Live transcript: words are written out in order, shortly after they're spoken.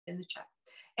the chat.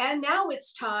 And now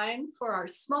it's time for our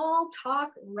small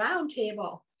talk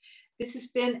roundtable. This has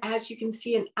been, as you can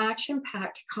see, an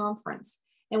action-packed conference.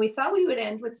 And we thought we would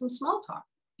end with some small talk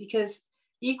because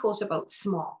eQuo is about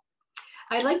small.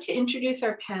 I'd like to introduce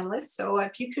our panelists. So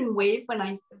if you can wave when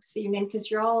I say your name,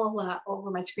 because you're all over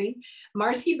my screen.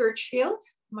 Marcy Burchfield.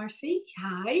 Marcy,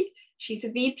 hi. She's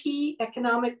a VP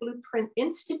Economic Blueprint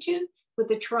Institute with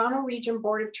the Toronto Region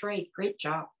Board of Trade. Great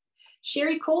job.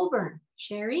 Sherry Colbourne.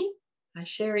 Sherry, hi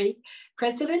Sherry.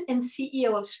 President and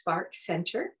CEO of Spark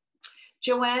Center.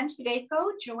 Joanne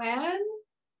Fedeyko. Joanne,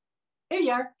 there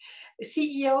you are.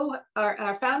 CEO,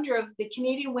 our founder of the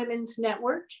Canadian Women's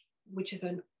Network, which is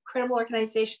an incredible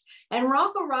organization. And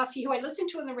Rossi, who I listen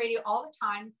to on the radio all the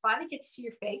time, finally get to see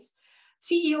your face.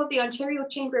 CEO of the Ontario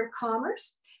Chamber of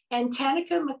Commerce. And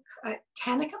Tanika,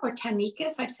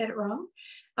 if I've said it wrong,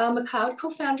 McLeod,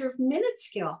 co-founder of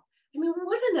MinuteSkill. I mean,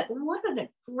 what a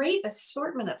great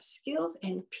assortment of skills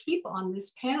and people on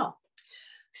this panel.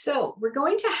 So we're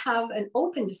going to have an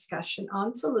open discussion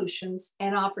on solutions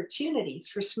and opportunities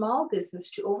for small business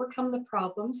to overcome the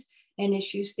problems and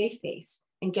issues they face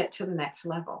and get to the next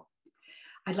level.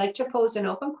 I'd like to pose an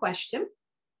open question.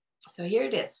 So here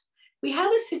it is. We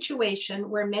have a situation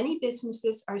where many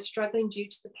businesses are struggling due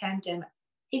to the pandemic.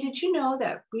 Hey, did you know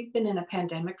that we've been in a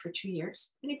pandemic for 2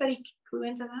 years? Anybody clue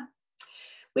into that?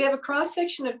 We have a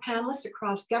cross-section of panelists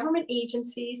across government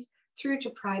agencies through to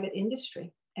private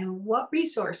industry. And what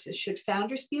resources should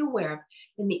founders be aware of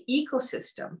in the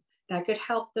ecosystem that could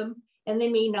help them and they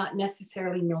may not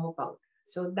necessarily know about?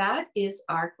 So that is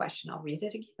our question. I'll read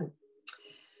it again.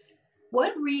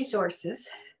 What resources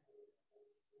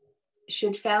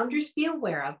should founders be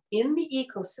aware of in the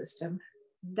ecosystem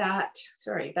that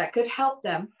could help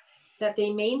them that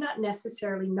they may not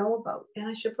necessarily know about? And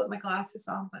I should put my glasses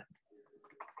on, but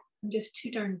I'm just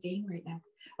too darn vain right now.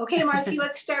 Okay, Marcy,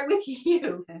 let's start with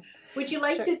you. Would you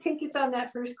like to take us on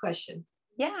that first question?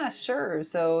 Yeah, sure.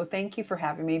 So thank you for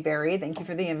having me, Barry. Thank you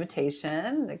for the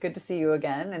invitation. Good to see you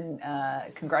again,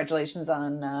 and congratulations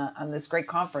on this great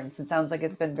conference. It sounds like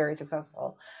it's been very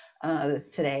successful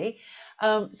today.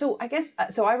 So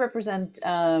I represent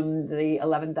the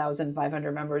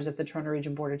 11,500 members of the Toronto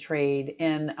Region Board of Trade,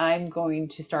 and I'm going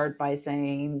to start by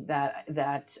saying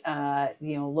that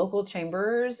local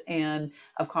chambers and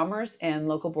of commerce and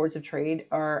local boards of trade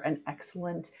are an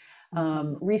excellent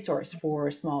resource for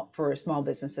small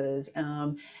businesses.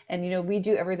 And we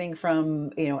do everything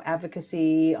from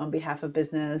advocacy on behalf of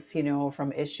business,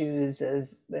 from issues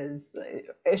as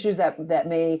issues that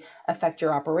may affect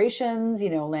your operations,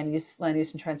 land use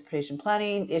and transportation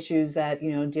planning, issues that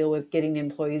deal with getting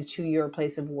employees to your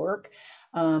place of work.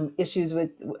 Issues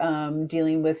with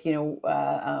dealing with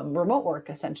remote work,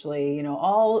 essentially.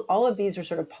 All of these are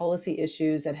sort of policy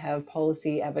issues that have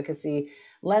policy advocacy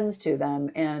lens to them,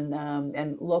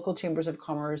 and local chambers of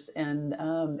commerce, and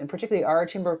particularly our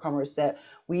Chamber of Commerce, that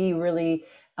we really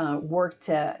work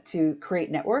to create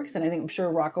networks. And I'm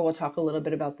sure Rocco will talk a little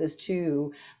bit about this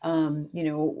too. From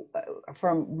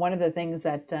one of the things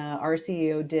that our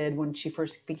CEO did when she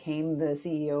first became the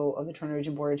CEO of the Toronto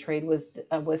Region Board of Trade was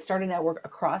start a network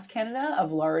across Canada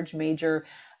of large major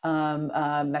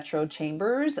metro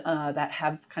chambers that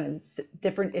have kind of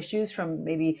different issues from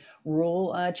maybe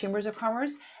rural chambers of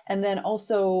commerce, and then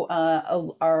also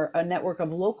a network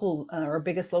of local our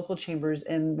biggest local chambers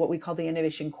in what we call the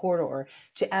Innovation Corridor,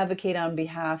 to advocate on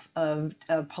behalf of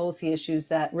policy issues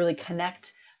that really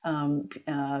connect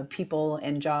people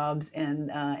and jobs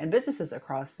and businesses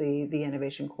across the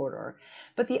Innovation Corridor.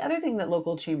 But the other thing that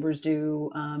local chambers do,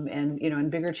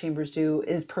 and bigger chambers do,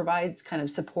 is provides kind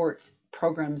of support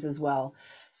programs as well.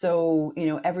 So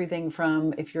everything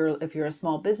from if you're a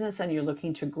small business and you're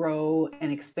looking to grow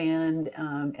and expand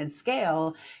and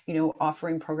scale,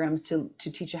 offering programs to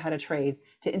teach you how to trade,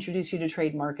 to introduce you to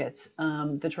trade markets.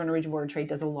 The Toronto Region Board of Trade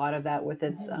does a lot of that with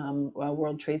its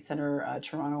World Trade Center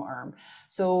Toronto arm.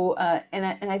 So and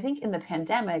I think in the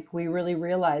pandemic we really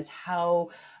realized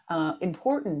how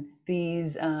important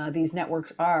these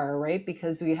networks are, right?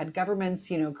 Because we had governments,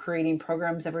 creating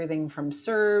programs, everything from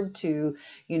CERB to,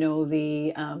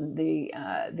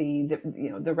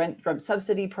 the rent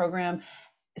subsidy program,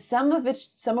 some of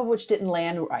which didn't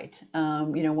land right,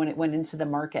 when it went into the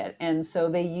market. And so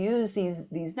they use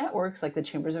these networks like the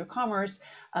Chambers of Commerce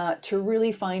to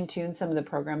really fine tune some of the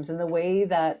programs. And the way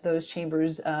that those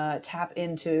chambers tap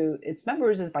into its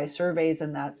members is by surveys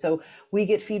and that. So we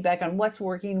get feedback on what's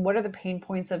working, what are the pain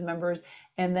points of members,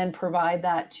 and then provide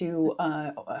that to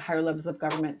higher levels of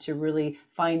government to really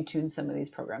fine tune some of these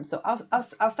programs. So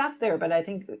I'll stop there, but I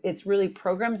think it's really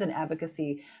programs and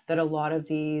advocacy that a lot of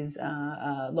these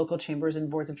local chambers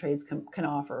and boards of trades can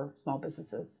offer small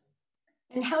businesses.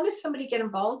 And how does somebody get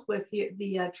involved with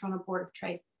the Toronto Board of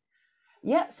Trade?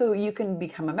 Yeah, so you can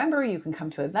become a member. You can come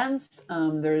to events.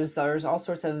 There's all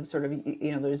sorts of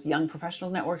there's young professional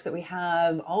networks that we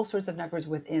have, all sorts of networks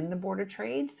within the Board of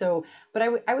Trade. So, but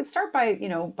I would start by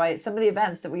by some of the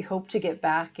events that we hope to get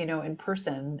back in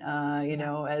person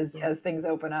as things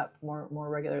open up more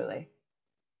regularly.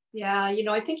 Yeah,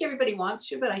 I think everybody wants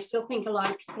to, but I still think a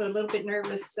lot of people are a little bit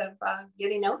nervous of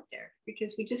getting out there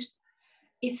because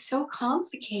it's so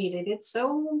complicated. It's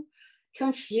so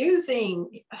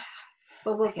confusing.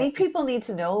 But I think people need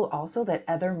to know also that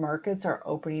other markets are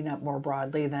opening up more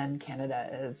broadly than Canada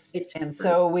is. Just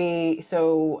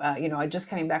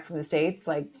coming back from the States,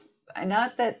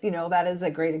 not that that is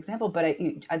a great example, but I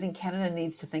think Canada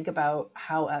needs to think about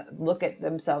how look at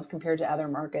themselves compared to other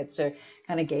markets to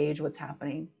kind of gauge what's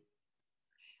happening.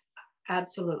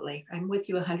 Absolutely. I'm with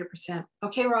you 100%.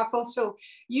 Okay, Rocco, so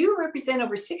you represent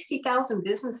over 60,000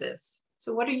 businesses.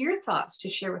 So what are your thoughts to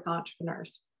share with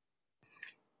entrepreneurs?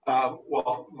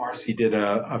 Well, Marcy did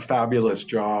a fabulous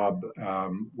job,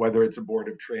 whether it's a board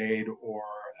of trade or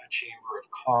a chamber of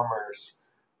commerce.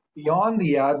 Beyond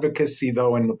the advocacy,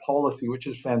 though, and the policy, which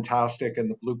is fantastic, and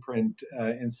the Blueprint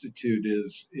Institute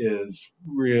is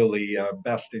really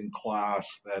best in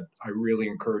class, that I really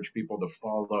encourage people to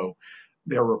follow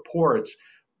their reports.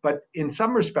 But in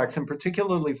some respects, and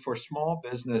particularly for small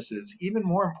businesses, even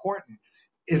more important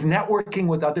is networking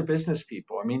with other business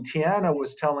people. I mean, Tiana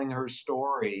was telling her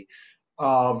story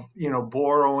of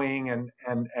borrowing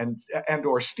and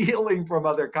or stealing from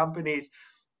other companies.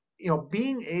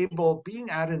 Being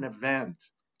at an event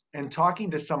and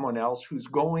talking to someone else who's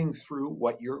going through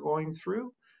what you're going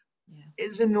through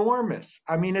is enormous.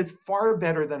 I mean, it's far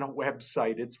better than a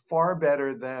website. It's far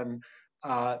better than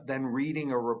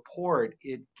reading a report.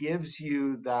 It gives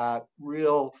you that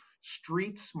real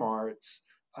street smarts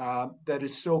that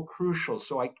is so crucial.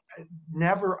 So I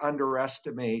never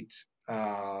underestimate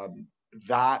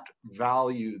that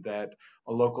value that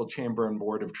a local chamber and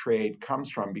board of trade comes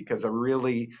from, because I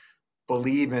really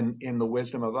believe in the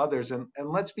wisdom of others. And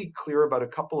let's be clear about a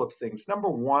couple of things. Number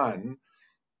one,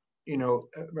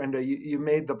 Brenda, you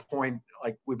made the point,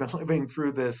 like, we've been living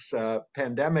through this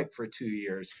pandemic for 2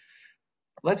 years.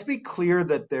 Let's be clear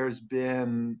that there's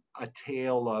been a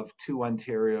tale of two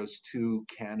Ontarios, two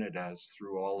Canadas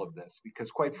through all of this. Because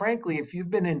quite frankly, if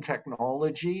you've been in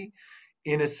technology,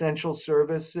 in essential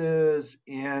services,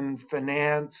 in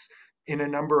finance, in a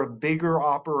number of bigger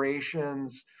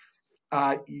operations,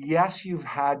 yes, you've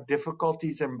had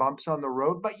difficulties and bumps on the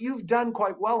road, but you've done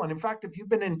quite well. And in fact, if you've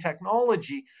been in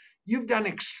technology, you've done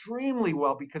extremely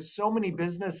well, because so many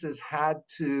businesses had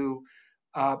to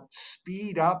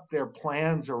speed up their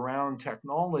plans around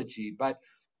technology. But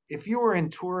if you were in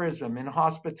tourism, in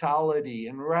hospitality,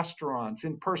 in restaurants,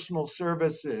 in personal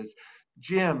services,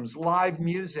 gyms, live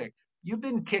music, you've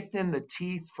been kicked in the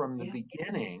teeth from the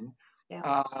beginning.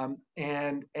 Yeah.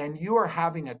 And you are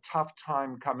having a tough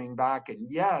time coming back. And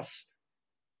yes,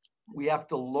 we have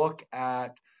to look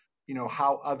at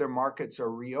how other markets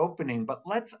are reopening, but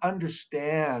let's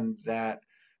understand that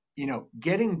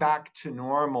getting back to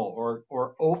normal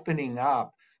or opening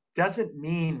up doesn't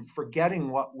mean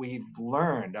forgetting what we've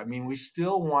learned. I mean, we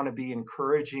still want to be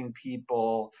encouraging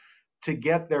people to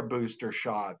get their booster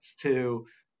shots, to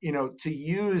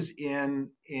use in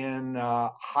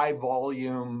high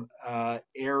volume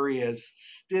areas.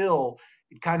 Still,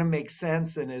 it kind of makes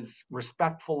sense and is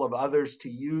respectful of others to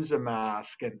use a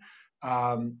mask. And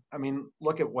I mean,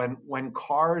 look at when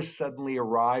cars suddenly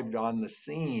arrived on the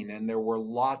scene and there were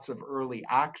lots of early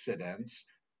accidents,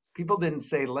 people didn't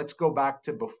say, let's go back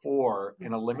to before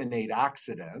and eliminate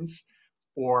accidents,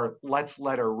 or let's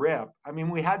let her rip. I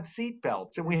mean, we had seat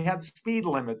belts and we had speed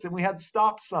limits and we had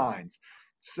stop signs.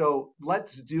 So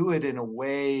let's do it in a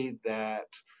way that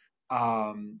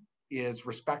is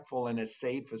respectful and as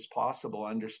safe as possible,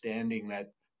 understanding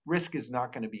that risk is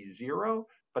not going to be zero,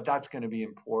 but that's going to be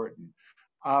important.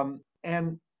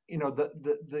 And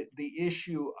the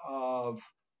issue of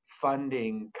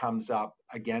funding comes up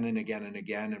again and again and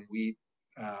again. And we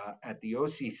at the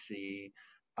OCC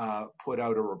put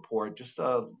out a report just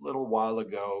a little while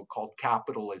ago called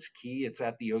 "Capital is Key." It's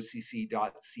at the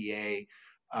OCC.ca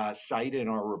site in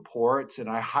our reports, and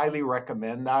I highly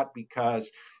recommend that,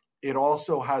 because it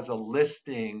also has a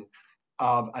listing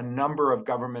of a number of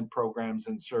government programs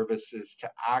and services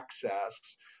to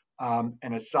access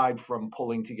And aside from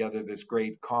pulling together this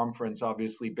great conference,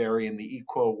 obviously Barry and the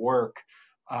eQuo work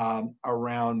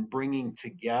around bringing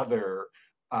together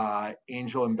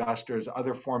angel investors,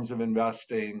 other forms of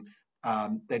investing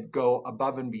that go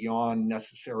above and beyond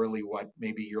necessarily what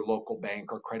maybe your local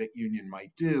bank or credit union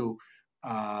might do,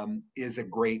 is a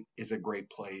great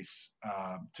place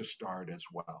to start as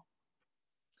well.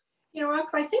 You know,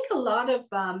 Rocco, I think a lot of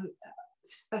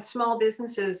small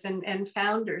businesses and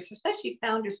founders, especially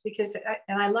founders, because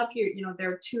and I love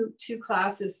there are two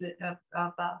classes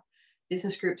of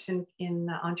business groups in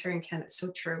Ontario and Canada. It's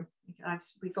so true.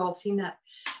 We've all seen that.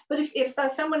 But if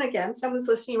someone's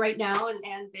listening right now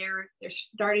and they're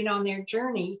starting on their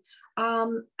journey,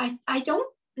 I don't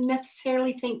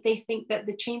necessarily think that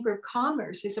the Chamber of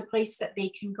Commerce is a place that they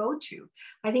can go to.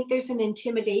 I think there's an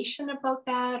intimidation about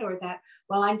that, or that,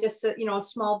 well, I'm just a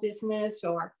small business,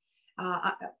 or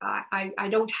I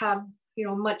don't have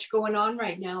much going on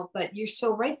right now. But you're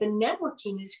so right. The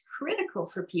networking is critical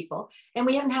for people, and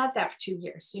we haven't had that for 2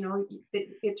 years.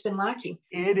 It's been lacking.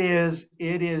 It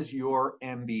is your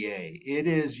MBA. It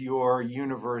is your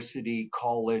university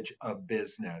college of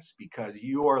business, because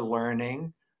you are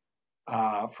learning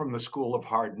from the school of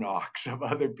hard knocks of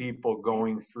other people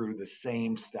going through the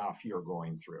same stuff you're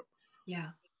going through. Yeah.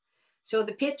 So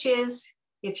the pitch is,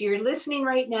 if you're listening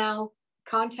right now,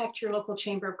 contact your local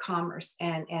Chamber of Commerce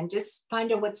and just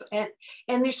find out what's,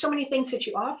 and there's so many things that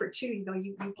you offer too.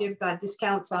 You give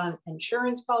discounts on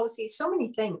insurance policies, so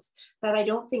many things that I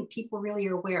don't think people really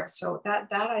are aware of. So that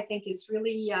I think is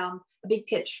really a big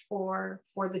pitch for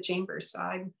the chambers.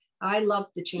 I love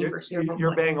the chamber here.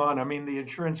 You're bang on. I mean, the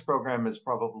insurance program is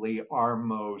probably our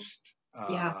most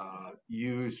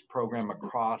used program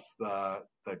across the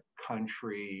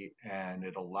country, and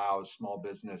it allows small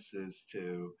businesses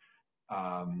to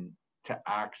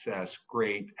access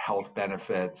great health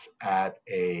benefits at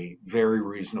a very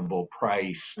reasonable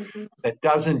price that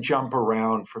doesn't jump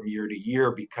around from year to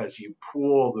year, because you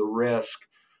pool the risk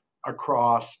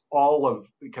across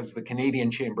because the Canadian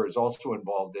Chamber is also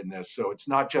involved in this. So it's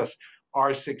not just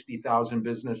our 60,000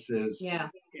 businesses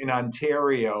in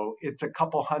Ontario, it's a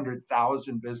couple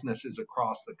 100,000 businesses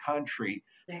across the country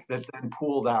that then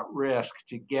pool that risk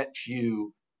to get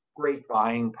you great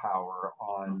buying power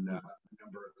on a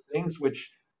number of things,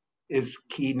 which is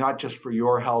key, not just for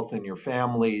your health and your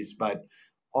families, but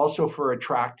also for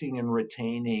attracting and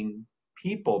retaining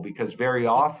people, because very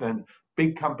often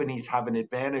big companies have an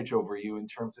advantage over you in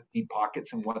terms of deep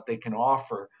pockets and what they can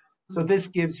offer. So this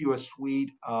gives you a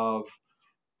suite of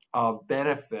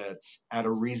benefits at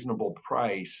a reasonable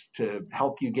price to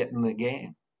help you get in the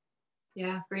game.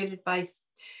 Yeah, great advice.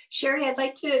 Sherry, I'd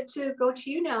like to go to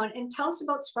you now and tell us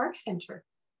about Spark Center.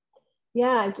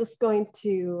 Yeah, I'm just going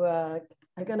to,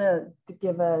 I'm going to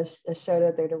give a shout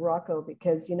out there to Rocco,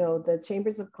 because, the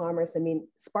Chambers of Commerce, I mean,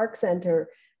 Spark Center,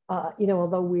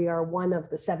 although we are one of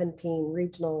the 17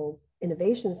 regional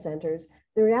innovation centers,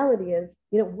 the reality is,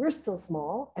 we're still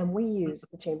small, and we use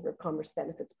the Chamber of Commerce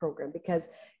Benefits Program because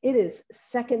it is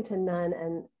second to none.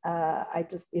 And I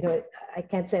just, I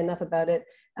can't say enough about it.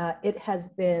 It has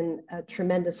been a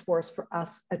tremendous force for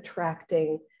us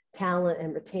attracting talent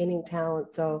and retaining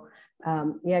talent. So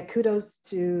kudos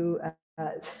to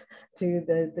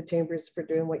the chambers for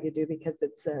doing what you do, because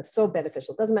it's so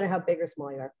beneficial. It doesn't matter how big or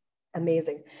small you are.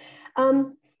 Amazing.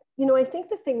 I think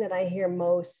the thing that I hear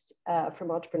most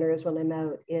from entrepreneurs when I'm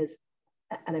out is,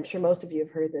 and I'm sure most of you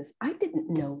have heard this, I didn't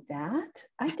know that.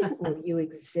 I didn't know you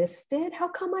existed. How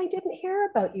come I didn't hear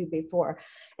about you before?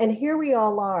 And here we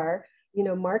all are,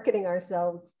 marketing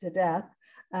ourselves to death.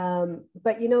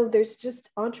 But, there's just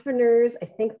entrepreneurs, I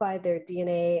think by their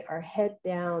DNA, are head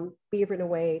down, beavering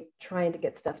away, trying to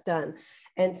get stuff done.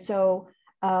 And so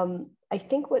I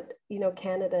think what,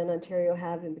 Canada and Ontario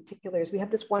have in particular is we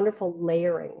have this wonderful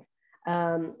layering.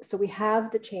 So we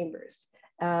have the chambers,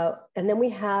 and then we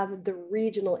have the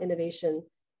regional innovation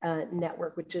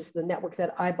network, which is the network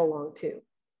that I belong to.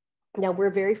 Now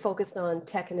we're very focused on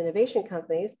tech and innovation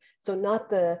companies. So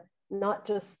not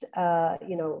just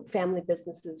family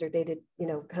businesses or dated,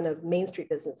 kind of Main Street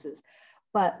businesses,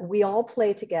 but we all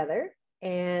play together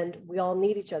and we all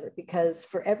need each other, because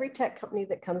for every tech company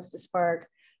that comes to Spark,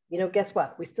 guess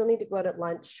what? We still need to go out at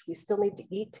lunch. We still need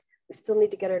to eat. We still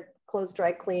need to get our clothes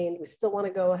dry cleaned. We still want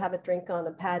to go have a drink on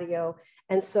a patio.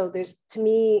 And so to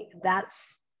me,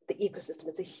 that's the ecosystem.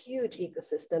 It's a huge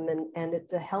ecosystem, and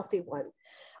it's a healthy one.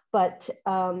 But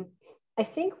I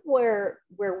think where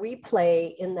we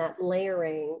play in that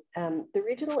layering, the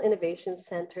regional innovation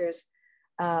centers,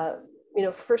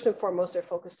 first and foremost are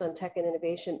focused on tech and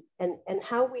innovation. And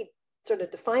how we sort of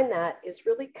define that is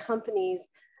really companies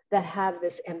that have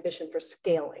this ambition for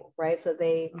scaling, right? So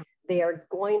they are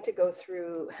going to go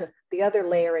through the other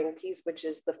layering piece, which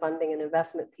is the funding and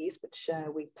investment piece, which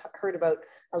we heard about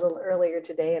a little earlier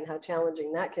today and how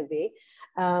challenging that can be.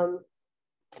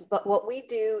 But what we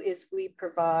do is we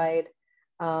provide,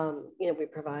 we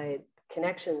provide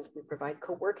connections, we provide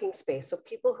co-working space. So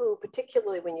people who,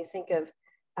 particularly when you think of,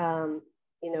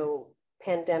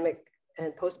 pandemic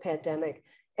and post-pandemic,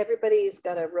 everybody's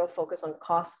got a real focus on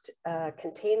cost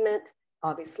containment.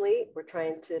 Obviously, we're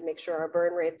trying to make sure our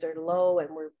burn rates are low, and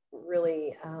we're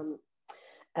really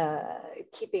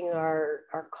keeping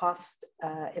our cost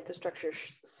infrastructure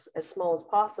as small as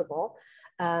possible.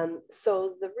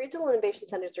 So the regional innovation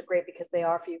centers are great because they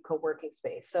offer you co-working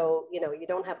space. So, you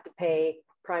don't have to pay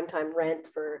prime time rent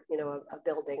for, a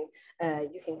building.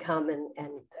 You can come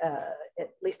and at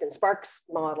least in Spark's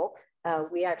model,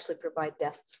 we actually provide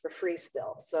desks for free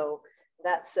still. So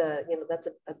that's a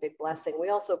big blessing. We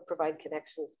also provide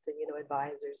connections to,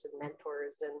 advisors and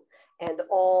mentors and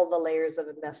all the layers of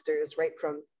investors, right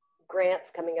from grants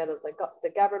coming out of the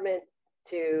government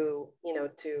to,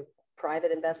 to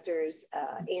private investors,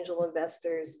 angel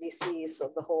investors, VCs,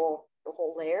 so the whole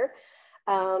layer.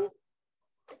 And,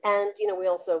 we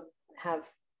also have,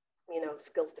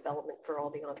 skills development for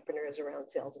all the entrepreneurs around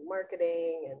sales and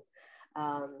marketing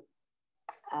and,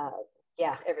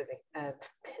 everything,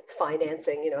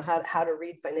 financing, how to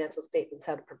read financial statements,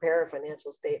 how to prepare a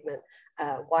financial statement,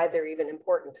 why they're even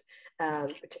important,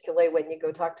 particularly when you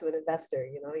go talk to an investor,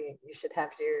 you should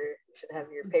have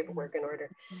your paperwork in order.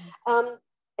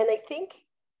 And I think,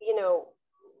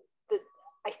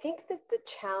 I think that the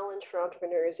challenge for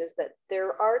entrepreneurs is that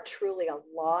there are truly a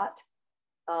lot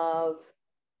of,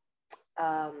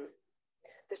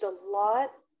 there's a lot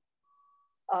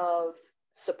of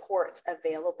supports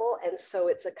available. And so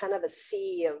it's a kind of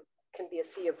can be a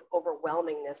sea of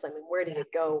overwhelmingness. I mean, where do you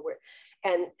go?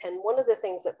 And one of the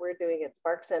things that we're doing at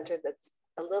Spark Center that's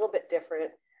a little bit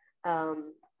different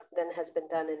than has been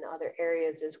done in other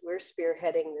areas is we're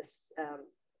spearheading this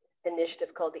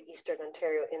initiative called the Eastern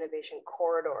Ontario Innovation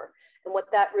Corridor. And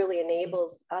what that really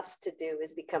enables us to do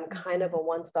is become kind of a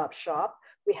one-stop shop.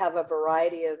 We have a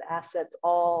variety of assets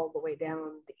all the way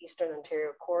down the Eastern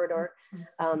Ontario Corridor.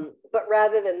 But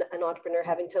rather than an entrepreneur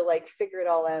having to figure it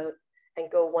all out and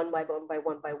go one by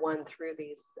one through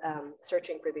these,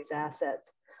 searching for these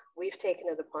assets, we've taken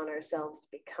it upon ourselves to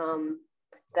become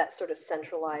that sort of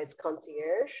centralized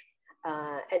concierge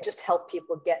and just help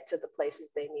people get to the places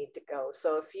they need to go.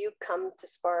 So if you come to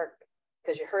Spark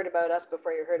because you heard about us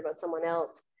before you heard about someone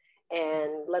else,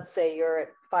 and let's say you're at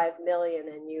 5 million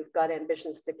and you've got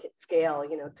ambitions to scale,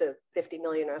 to 50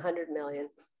 million or 100 million,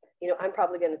 I'm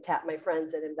probably going to tap my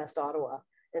friends at Invest Ottawa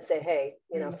and say, hey,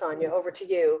 Sonia, over to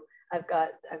you. I've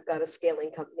got a scaling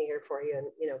company here for you,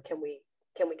 and can we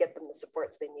get them the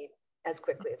supports they need as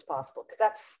quickly as possible? Because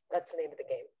that's the name of the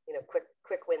game.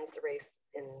 Quick wins the race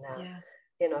in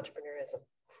entrepreneurism.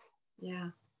 Yeah.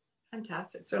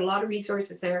 Fantastic. So a lot of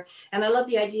resources there. And I love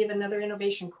the idea of another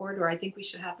innovation corridor. I think we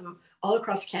should have them all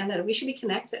across Canada. We should be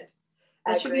connected.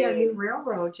 That should be our new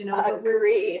railroad,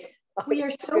 Agreed. We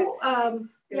are so,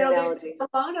 there's a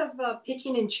lot of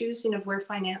picking and choosing of where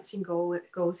financing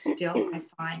goes still, I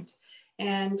find.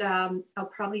 And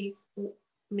I'll probably,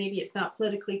 maybe it's not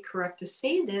politically correct to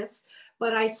say this,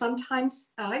 but I've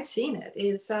seen it,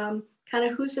 is kind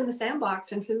of who's in the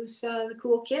sandbox and who's the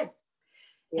cool kid.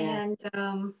 Yeah.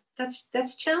 And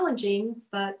that's challenging,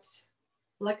 but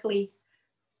luckily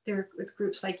there with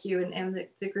groups like you and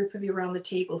the group of you around the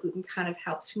table who can kind of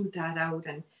help smooth that out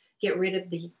and get rid of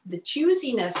the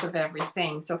choosiness of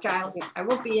everything. So guys, I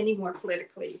won't be any more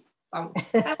politically. Well,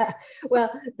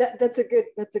 that's a good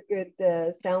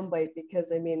soundbite,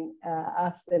 because I mean,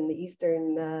 us in the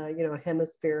eastern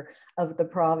hemisphere of the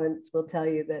province will tell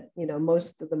you that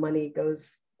most of the money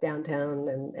goes downtown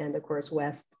and of course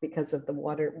west because of the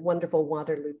wonderful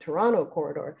Waterloo-Toronto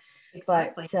corridor.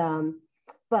 Exactly.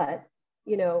 But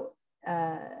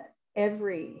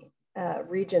every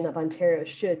region of Ontario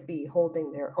should be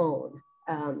holding their own.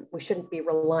 We shouldn't be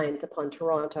reliant upon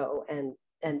Toronto and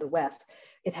the west.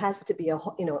 It has to be a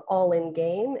all-in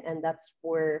game, and that's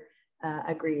where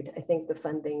agreed. I think the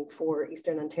funding for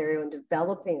Eastern Ontario and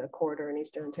developing a corridor in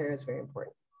Eastern Ontario is very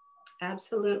important.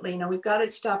 Absolutely. We've got to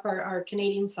stop our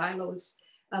Canadian silos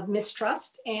of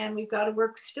mistrust, and we've got to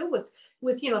work still with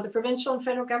the provincial and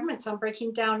federal governments on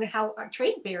breaking down how our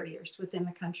trade barriers within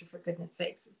the country, for goodness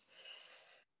sakes.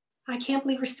 I can't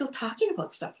believe we're still talking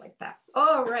about stuff like that.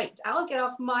 All right, I'll get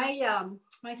off my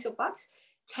my soapbox.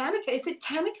 Tanika, is it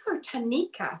Tanika or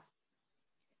Tanika?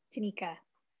 Tanika.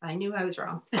 I knew I was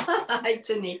wrong. Hi,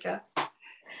 Tanika.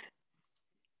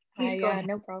 Please go ahead.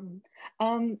 No problem.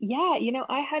 Yeah,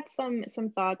 I had some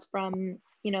thoughts from,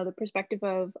 the perspective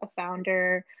of a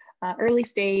founder, early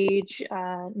stage,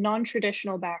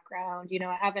 non-traditional background.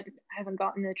 I haven't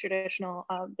gotten the traditional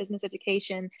business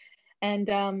education,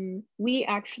 and we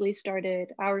actually started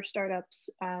our startups.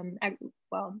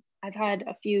 Well, I've had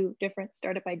a few different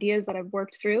startup ideas that I've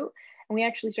worked through, and we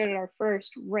actually started our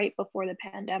first right before the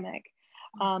pandemic.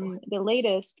 The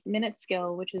latest,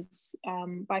 MinuteSkill, which is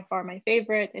by far my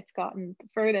favorite, it's gotten the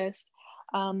furthest,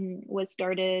 was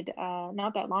started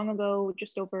not that long ago,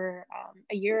 just over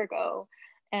a year ago.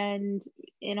 And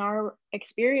in our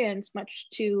experience, much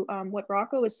to what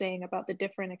Rocco was saying about the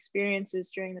different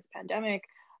experiences during this pandemic,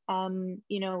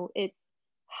 it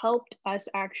helped us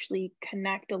actually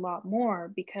connect a lot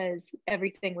more because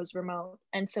everything was remote.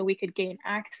 And so we could gain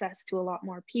access to a lot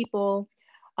more people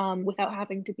without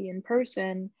having to be in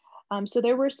person. So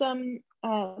there were some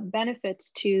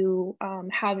benefits to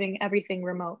having everything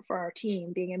remote for our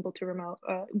team, being able to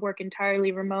work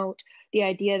entirely remote. The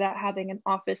idea that having an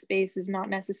office space is not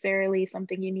necessarily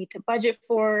something you need to budget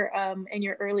for in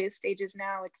your earliest stages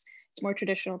now. It's more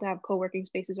traditional to have co-working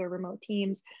spaces or remote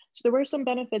teams. So there were some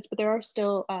benefits, but there are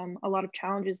still a lot of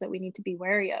challenges that we need to be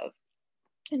wary of.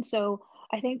 And so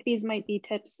I think these might be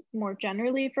tips more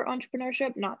generally for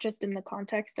entrepreneurship, not just in the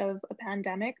context of a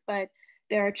pandemic, but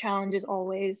there are challenges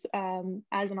always.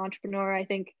 As an entrepreneur, I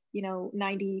think,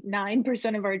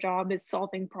 99% of our job is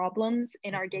solving problems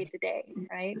in our day-to-day,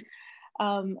 right?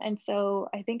 And so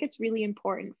I think it's really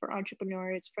important for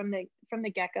entrepreneurs from the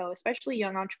get-go, especially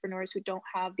young entrepreneurs who don't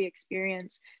have the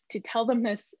experience, to tell them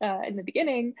this in the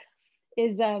beginning,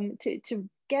 is to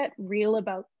get real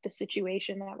about the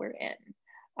situation that we're in.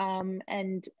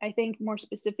 And I think more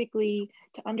specifically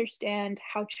to understand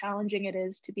how challenging it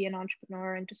is to be an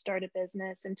entrepreneur and to start a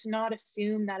business, and to not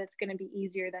assume that it's going to be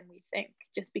easier than we think.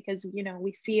 Just because,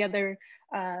 we see other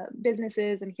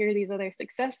businesses and hear these other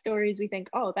success stories, we think,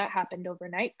 oh, that happened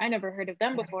overnight. I never heard of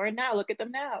them before. And now look at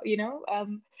them now,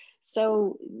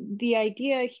 So the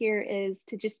idea here is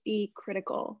to just be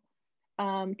critical,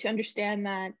 to understand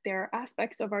that there are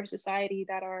aspects of our society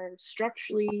that are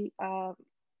structurally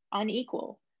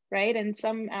unequal, right? And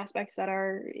some aspects that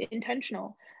are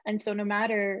intentional. And so no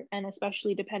matter, and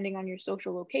especially depending on your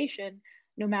social location,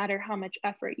 no matter how much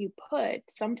effort you put,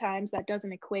 sometimes that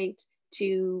doesn't equate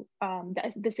to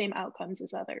the same outcomes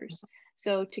as others.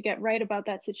 So to get right about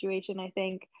that situation, I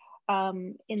think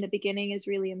in the beginning is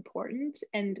really important.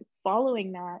 And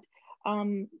following that,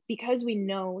 because we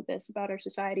know this about our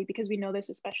society, because we know this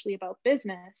especially about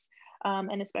business,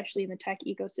 and especially in the tech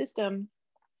ecosystem,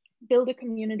 build a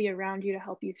community around you to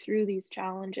help you through these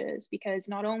challenges. Because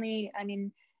not only,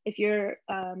 if you're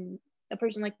a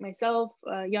person like myself,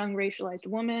 a young racialized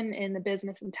woman in the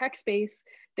business and tech space,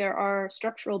 there are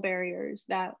structural barriers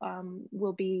that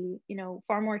will be,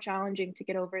 far more challenging to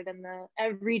get over than the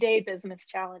everyday business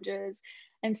challenges.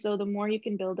 And so the more you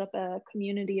can build up a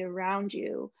community around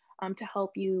you to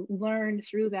help you learn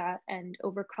through that and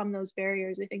overcome those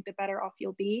barriers, I think the better off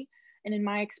you'll be. And in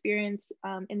my experience,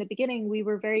 in the beginning, we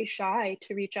were very shy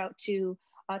to reach out to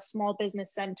small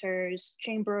business centers,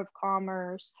 chamber of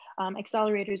commerce,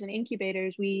 accelerators and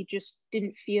incubators. We just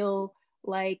didn't feel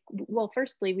like, well,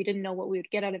 firstly, we didn't know what we would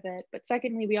get out of it. But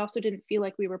secondly, we also didn't feel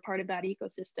like we were part of that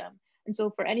ecosystem. And so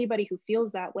for anybody who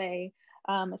feels that way,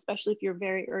 especially if you're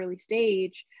very early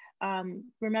stage,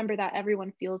 remember that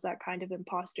everyone feels that kind of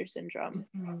imposter syndrome.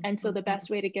 And so the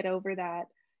best way to get over that,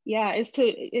 is to,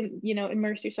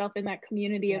 immerse yourself in that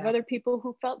community of other people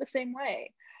who felt the same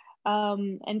way.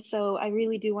 And so I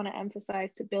really do want to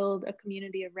emphasize to build a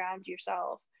community around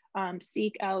yourself.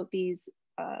 Seek out these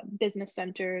business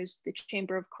centers, the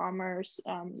Chamber of Commerce,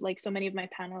 like so many of my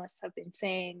panelists have been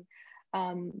saying.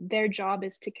 Their job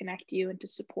is to connect you and to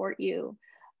support you.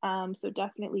 So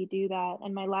definitely do that.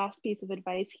 And my last piece of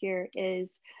advice here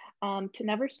is to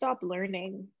never stop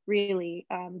learning, really.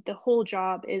 The whole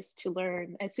job is to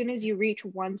learn. As soon as you reach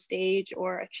one stage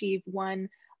or achieve one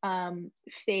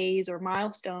phase or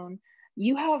milestone,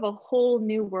 you have a whole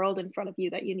new world in front of you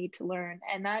that you need to learn.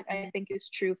 And that, I think, is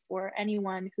true for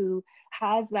anyone who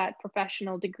has that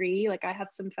professional degree. Like, I have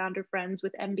some founder friends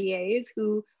with MBAs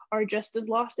who are just as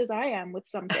lost as I am with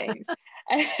some things.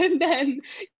 And then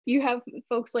you have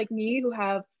folks like me who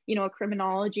have, a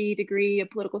criminology degree, a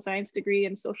political science degree,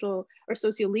 and social or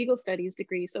socio-legal studies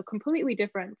degree. So completely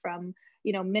different from,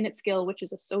 MinuteSkill, which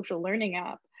is a social learning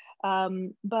app.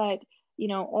 But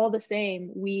all the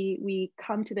same, we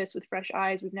come to this with fresh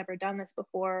eyes. We've never done this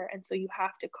before. And so you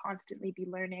have to constantly be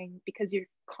learning because your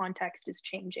context is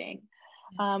changing.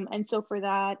 And so for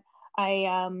that,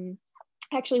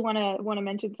 actually want to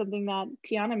mention something that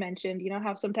Tiana mentioned, you know,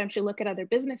 how sometimes she'll look at other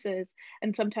businesses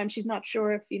and sometimes she's not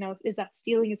sure if, you know, is that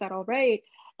stealing, is that all right?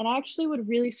 And I actually would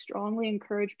really strongly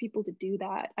encourage people to do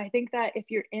that. I think that if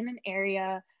you're in an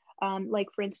area, like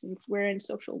for instance, we're in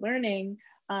social learning,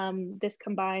 this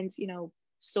combines, you know,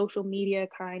 social media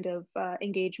kind of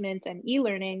engagement and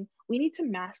e-learning. We need to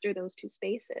master those two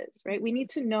spaces, right? We need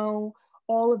to know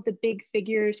all of the big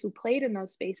figures who played in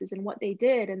those spaces and what they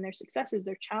did and their successes,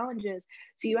 their challenges.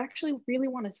 So you actually really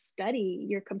want to study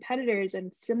your competitors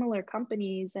and similar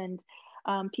companies and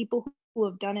people who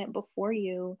have done it before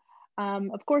you.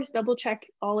 Of course, double check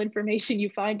all information you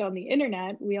find on the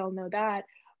internet. We all know that.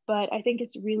 But I think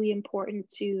it's really important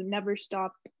to never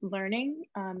stop learning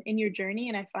in your journey.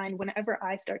 And I find whenever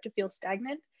I start to feel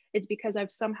stagnant, it's because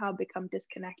I've somehow become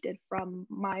disconnected from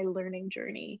my learning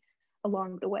journey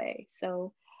along the way.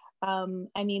 So,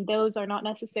 I mean, those are not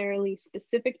necessarily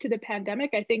specific to the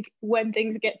pandemic. I think when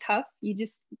things get tough, you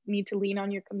just need to lean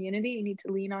on your community. You need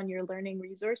to lean on your learning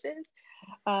resources,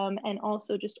 and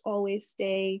also just always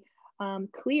stay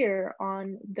clear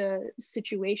on the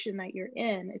situation that you're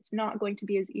in. It's not going to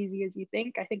be as easy as you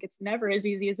think. I think it's never as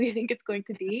easy as we think it's going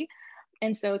to be.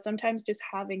 And so sometimes just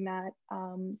having that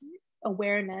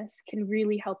awareness can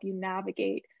really help you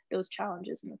navigate those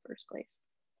challenges in the first place.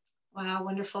 Wow,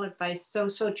 wonderful advice. So,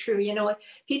 so true. You know,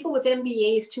 people with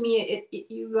MBAs, to me,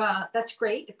 that's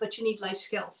great, but you need life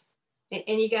skills,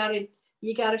 and you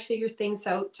gotta figure things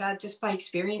out just by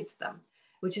experience them,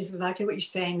 which is exactly what you're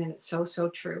saying, and it's so, so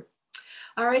true.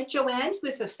 All right, Joanne, who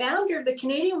is the founder of the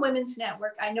Canadian Women's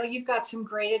Network, I know you've got some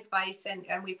great advice, and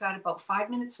we've got about 5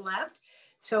 minutes left.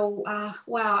 So,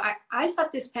 wow, I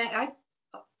thought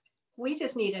we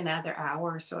just need another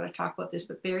hour or so to talk about this,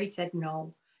 but Barry said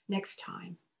no, next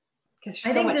time. I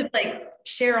think just like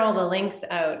share all the links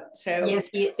out. So yes,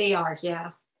 they are.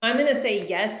 Yeah. I'm going to say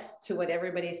yes to what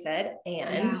everybody said.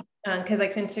 And because I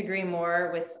couldn't agree more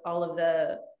with all of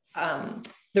the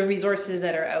resources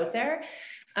that are out there.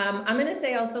 I'm going to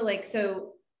say also like,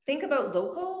 so think about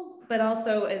local, but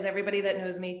also as everybody that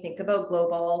knows me, think about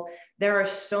global. There are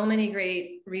so many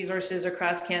great resources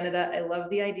across Canada. I love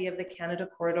the idea of the Canada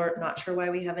corridor. Not sure why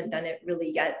we haven't done it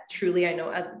really yet. Truly,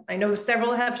 I know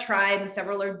several have tried and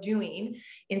several are doing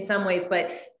in some ways,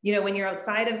 but you know, when you're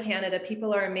outside of Canada,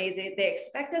 people are amazing. They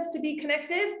expect us to be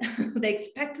connected. They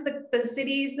expect the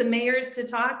cities, the mayors to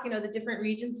talk, you know, the different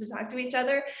regions to talk to each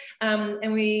other. And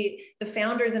the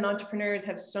founders and entrepreneurs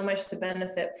have so much to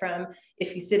benefit from.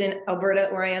 If you sit in Alberta,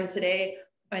 where I am today,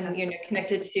 and you're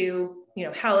connected to, you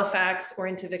know, Halifax or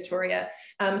into Victoria.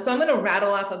 So I'm going to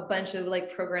rattle off a bunch of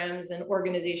like programs and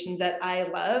organizations that I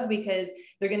love because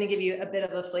they're going to give you a bit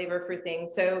of a flavor for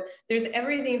things. So there's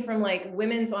everything from like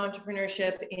women's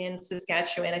entrepreneurship in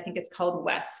Saskatchewan. I think it's called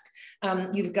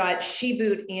WESC. You've got She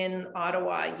Boot in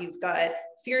Ottawa. You've got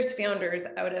Fierce Founders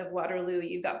out of Waterloo.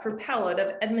 You've got Propel out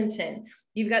of Edmonton.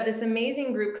 You've got this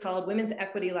amazing group called Women's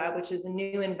Equity Lab, which is a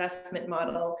new investment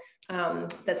model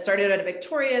that started out of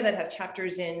Victoria, that have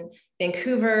chapters in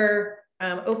Vancouver,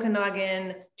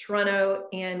 Okanagan, Toronto,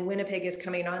 and Winnipeg is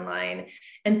coming online.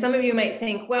 And some of you might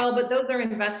think, well, but those are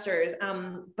investors.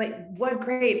 But what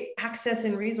great access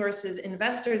and resources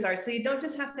investors are. So you don't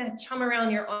just have to chum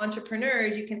around your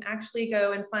entrepreneurs, you can actually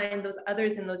go and find those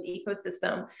others in those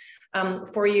ecosystem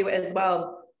for you as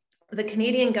well. The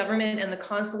Canadian government and the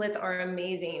consulates are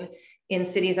amazing in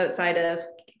cities outside of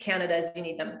Canada as you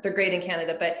need them. They're great in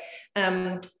Canada, but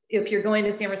if you're going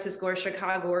to San Francisco or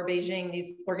Chicago or Beijing,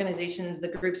 these organizations, the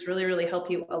groups really, really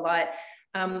help you a lot.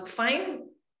 Find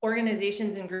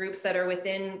organizations and groups that are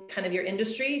within kind of your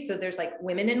industry. So there's like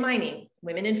women in mining,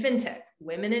 women in fintech,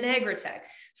 women in agritech.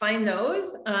 Find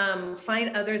those,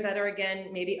 find others that are,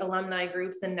 again, maybe alumni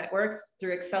groups and networks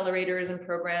through accelerators and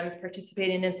programs.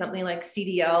 Participating in something like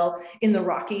CDL in the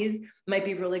Rockies might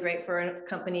be really great for a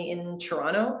company in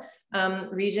Toronto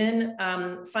region.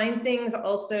 Find things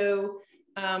also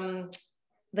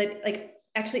that like,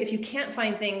 actually, if you can't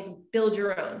find things, build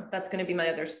your own. That's going to be my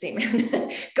other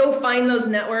statement. Go find those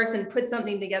networks and put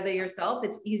something together yourself.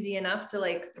 It's easy enough to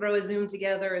like throw a Zoom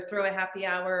together or throw a happy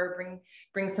hour, or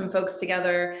bring some folks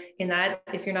together in that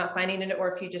if you're not finding it,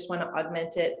 or if you just want to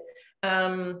augment it.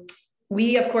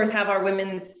 We, of course, have our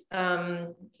women's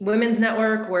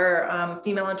network where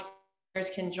female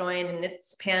entrepreneurs can join, and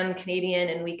it's pan-Canadian,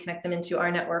 and we connect them into our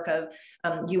network of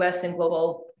US and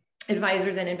global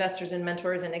advisors and investors and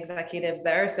mentors and executives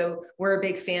there. So we're a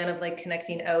big fan of like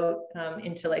connecting out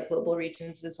into like global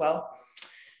regions as well.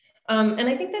 And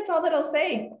I think that's all that I'll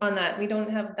say on that. We don't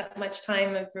have that much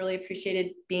time. I've really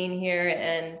appreciated being here.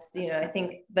 And, I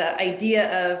think the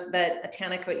idea of that,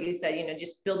 Tanika, what you said,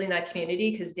 just building that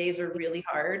community, because days are really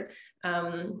hard.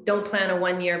 Don't plan a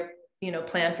 1 year,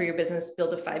 plan for your business,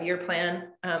 build a 5-year plan,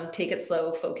 take it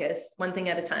slow, focus one thing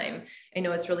at a time. I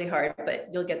know it's really hard, but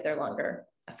you'll get there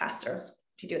faster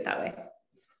if you do it that way.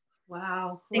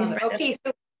 Wow. Thanks, Okay,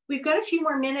 so we've got a few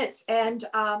more minutes, and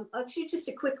let's do just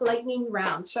a quick lightning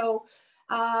round. So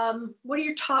what are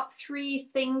your top 3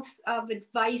 things of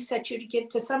advice that you'd give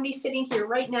to somebody sitting here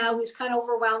right now who's kind of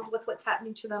overwhelmed with what's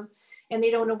happening to them and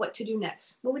they don't know what to do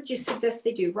next? What would you suggest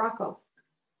they do? Rocco?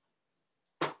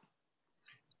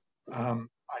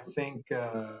 I think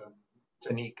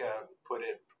Tanika put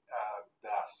it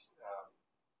best.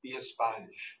 Be a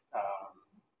sponge.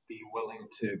 Be willing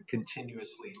to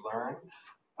continuously learn,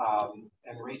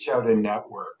 and reach out and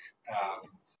network.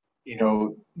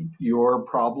 Your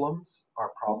problems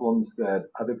are problems that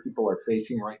other people are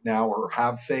facing right now or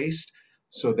have faced.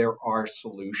 So there are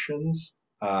solutions.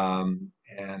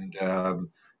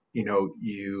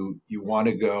 You want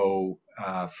to go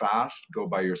fast, go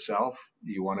by yourself.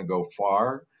 You want to go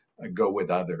far, go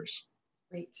with others.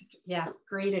 Great. Yeah,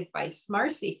 great advice.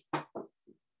 Marcy?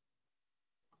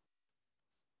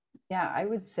 Yeah, I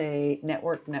would say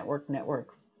network,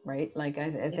 right? Like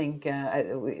I think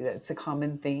it's a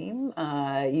common theme.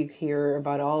 You hear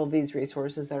about all of these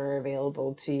resources that are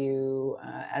available to you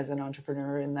as an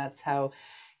entrepreneur, and that's how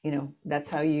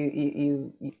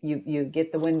you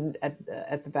get the wind at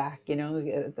the back,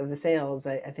 of the sails.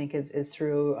 I think is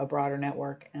through a broader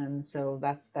network, and so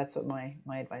that's what my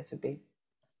advice would be.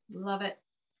 Love it.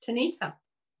 Tanika,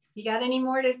 you got any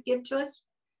more to give to us?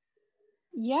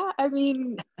 Yeah, I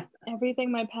mean,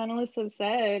 everything my panelists have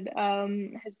said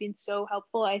has been so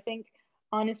helpful. I think,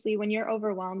 honestly, when you're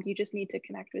overwhelmed, you just need to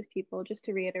connect with people. Just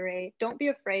to reiterate, don't be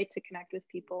afraid to connect with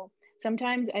people.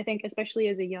 Sometimes I think, especially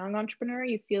as a young entrepreneur,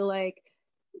 you feel like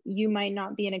you might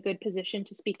not be in a good position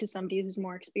to speak to somebody who's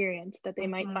more experienced, that they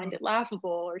might find it laughable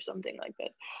or something like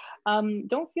this.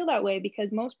 Don't feel that way,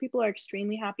 because most people are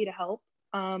extremely happy to help.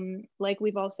 Like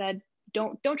we've all said,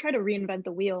 don't try to reinvent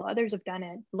the wheel. Others have done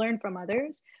it. Learn from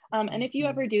others. And if you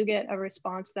ever do get a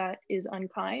response that is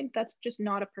unkind, that's just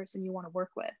not a person you want to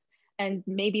work with. And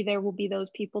maybe there will be those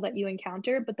people that you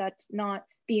encounter, but that's not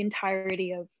the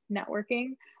entirety of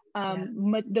networking.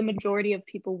 The majority of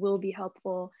people will be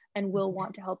helpful and will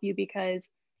want to help you, because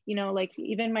like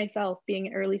even myself being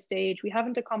an early stage, we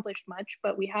haven't accomplished much,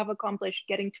 but we have accomplished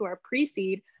getting to our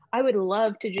pre-seed. I would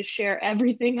love to just share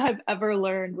everything I've ever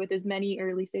learned with as many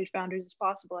early stage founders as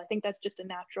possible. I think that's just a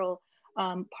natural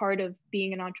part of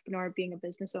being an entrepreneur, being a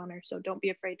business owner. So don't be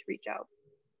afraid to reach out.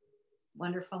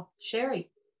 Wonderful. Sherry?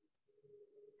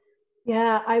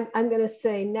 Yeah, I'm going to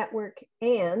say network,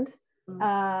 and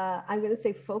I'm going to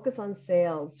say focus on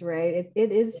sales, right?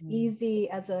 It is easy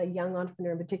as a young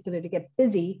entrepreneur in particular to get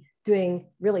busy doing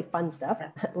really fun stuff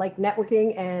like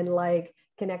networking and like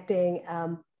connecting.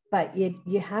 But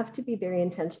you have to be very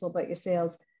intentional about your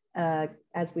sales.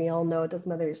 As we all know, it doesn't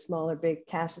matter if you're small or big,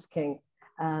 cash is king.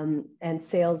 And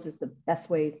sales is the best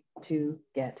way to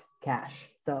get cash.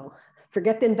 So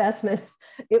forget the investment,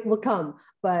 it will come.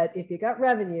 But if you got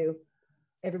revenue,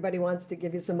 everybody wants to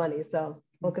give you some money. So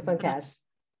focus on cash.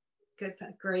 Good,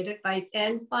 great advice.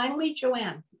 And finally,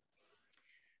 Joanne.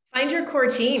 Find your core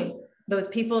team, those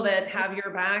people that have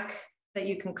your back, that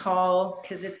you can call,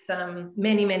 because it's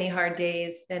many, many hard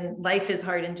days, and life is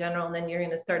hard in general. And then you're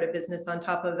going to start a business on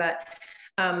top of that.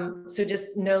 So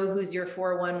just know who's your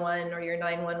 411 or your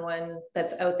 911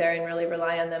 that's out there, and really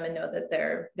rely on them and know that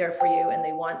they're there for you and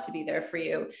they want to be there for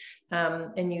you,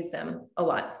 and use them a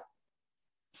lot.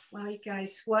 Wow, you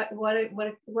guys, what a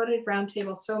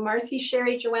roundtable. So Marcy,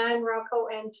 Sherry, Joanne, Rocco,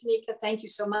 and Tanika, thank you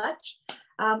so much.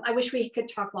 I wish we could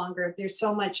talk longer. There's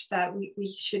so much that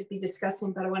we should be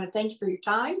discussing, but I want to thank you for your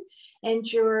time and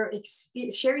your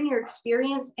sharing your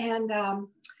experience. And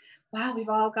wow, we've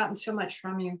all gotten so much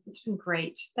from you. It's been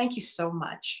great. Thank you so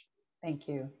much. Thank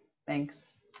you. Thanks.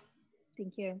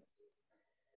 Thank you.